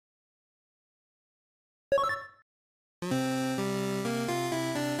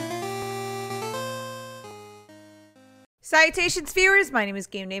Salutations viewers, my name is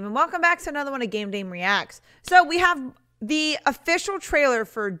GameDame and welcome back to another one of GameDame Reacts. So we have the official trailer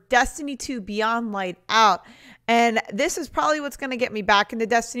for Destiny 2 Beyond Light out, and this is probably what's going to get me back into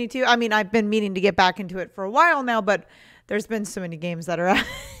Destiny 2. I mean, I've been meaning to get back into it for a while now, but there's been so many games that are out.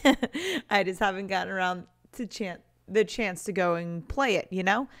 I just haven't gotten around to the chance to go and play it, you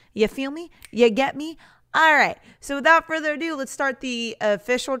know? You feel me? You get me? All right, so without further ado, let's start the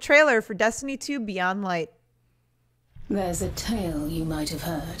official trailer for Destiny 2 Beyond Light. There's a tale you might have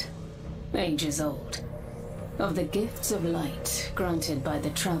heard, ages old, of the gifts of light granted by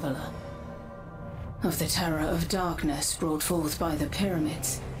the Traveler, of the terror of darkness brought forth by the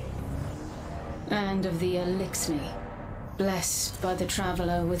pyramids, and of the Elixir, blessed by the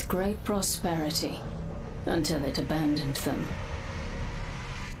Traveler with great prosperity until it abandoned them.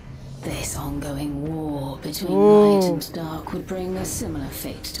 This ongoing war between light and dark would bring a similar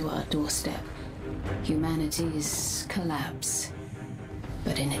fate to our doorstep. Humanity's collapse,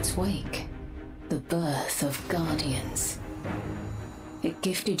 but in its wake, the birth of Guardians. It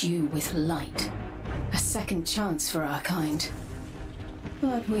gifted you with light, a second chance for our kind.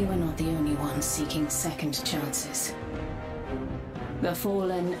 But we were not the only ones seeking second chances. The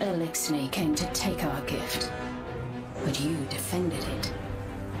fallen Elixir came to take our gift, but you defended it,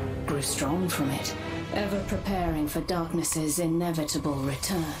 grew strong from it, ever preparing for darkness's inevitable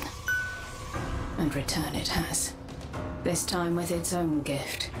return. And return it has. This time with its own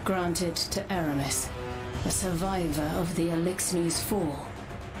gift, granted to Aramis, a survivor of the Elixir's fall.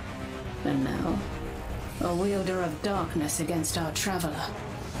 And now, a wielder of darkness against our Traveler.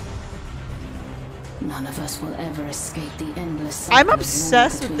 None of us will ever escape the endless cycle. I'm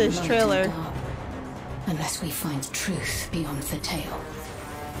obsessed with this trailer. Unless we find truth beyond the tale.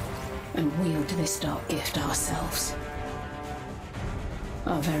 And wield this dark gift ourselves.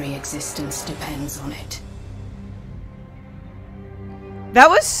 Our very existence depends on it.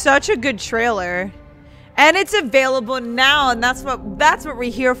 That was such a good trailer. And it's available now, and that's what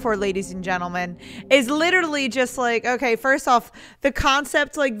we're here for, ladies and gentlemen. Is literally just like, okay, first off, the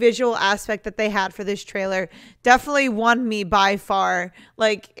concept, like, visual aspect that they had for this trailer definitely won me by far,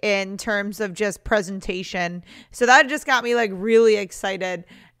 like, in terms of just presentation. So that just got me, like, really excited.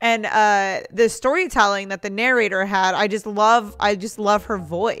 And the storytelling that the narrator had, I just love her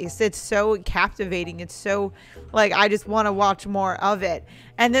voice. It's so captivating. It's so, like, I just want to watch more of it.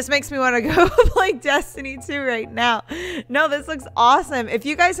 And this makes me want to go play Destiny 2 right now. No, this looks awesome. If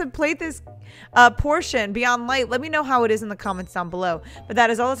you guys have played this portion, Beyond Light, let me know how it is in the comments down below. But that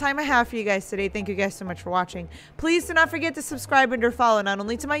is all the time I have for you guys today. Thank you guys so much for watching. Please do not forget to subscribe and or follow not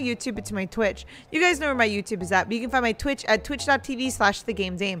only to my YouTube, but to my Twitch. You guys know where my YouTube is at, but you can find my Twitch at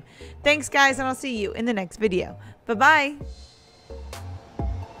twitch.tv/thegamedame. Thanks, guys, and I'll see you in the next video. Bye-bye.